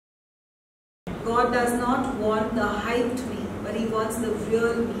God does not want the hyped me, but He wants the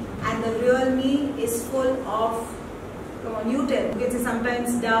real me. And the real me is full of, come on, you tell. It's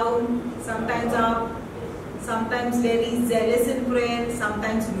sometimes down, sometimes up, sometimes very zealous in prayer,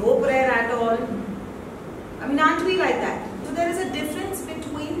 sometimes no prayer at all. I mean, aren't we like that? So there is a difference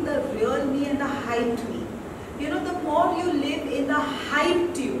between the real me and the hyped me. You know, the more you live in the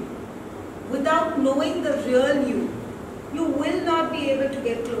hyped you, without knowing the real you, you will not be able to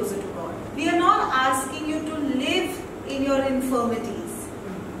get closer to God. We are not asking you to live in your infirmities,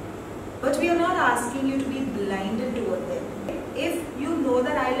 but we are not asking you to be blinded toward them. If you know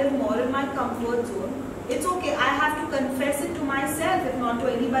that I live more in my comfort zone, it's okay. I have to confess it to myself, if not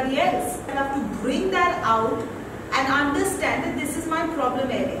to anybody else. I have to bring that out and understand that this is my problem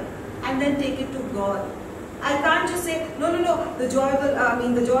area, and then take it to God. I can't just say, no, the joy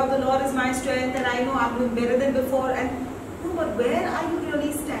of the Lord is my strength, and I know I'm doing better than before. And no, but where are you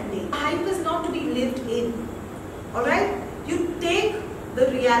really standing? Hype is not to be lived in. Alright? You take the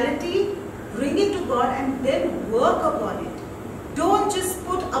reality, bring it to God, and then work upon it. Don't just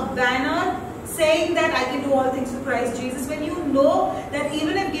put a banner saying that I can do all things through Christ Jesus, when you know that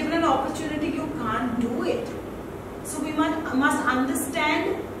even if given an opportunity, you can't do it. So we must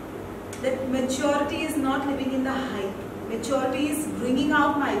understand that maturity is not living in the hype. Maturity is bringing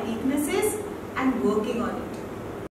out my weaknesses and working on it.